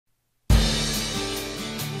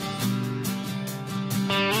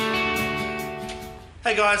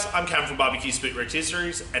Hey guys, I'm Cam from Barbecue Spit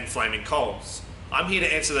Rotisseries and Flaming Coals. I'm here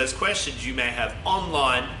to answer those questions you may have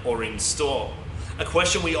online or in store. A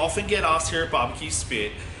question we often get asked here at Barbecue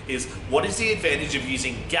Spit is, what is the advantage of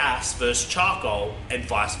using gas versus charcoal and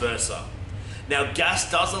vice versa? Now,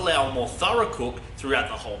 gas does allow a more thorough cook throughout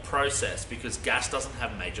the whole process because gas doesn't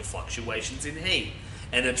have major fluctuations in heat,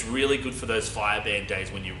 and it's really good for those fire band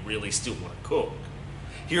days when you really still want to cook.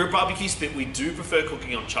 Here at Barbecue Spit, we do prefer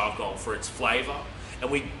cooking on charcoal for its flavour, and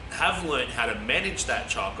we have learnt how to manage that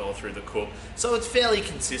charcoal through the cook, so it's fairly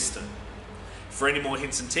consistent. For any more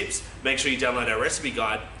hints and tips, make sure you download our recipe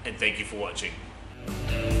guide, and thank you for watching.